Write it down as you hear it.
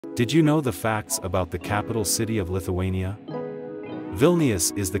Did you know the facts about the capital city of Lithuania?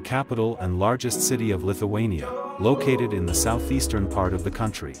 Vilnius is the capital and largest city of Lithuania, located in the southeastern part of the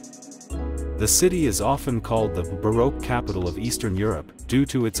country. The city is often called the Baroque capital of Eastern Europe due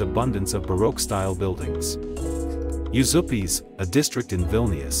to its abundance of Baroque-style buildings. Užupis, a district in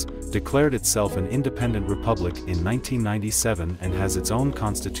Vilnius, declared itself an independent republic in 1997 and has its own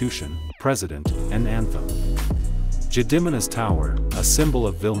constitution, president, and anthem. Gediminas Tower, a symbol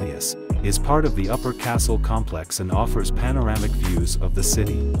of Vilnius, is part of the Upper Castle complex and offers panoramic views of the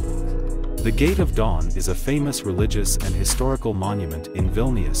city. The Gate of Dawn is a famous religious and historical monument in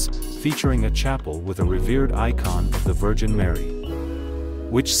Vilnius, featuring a chapel with a revered icon of the Virgin Mary.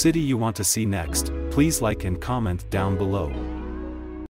 Which city you want to see next, please like and comment down below.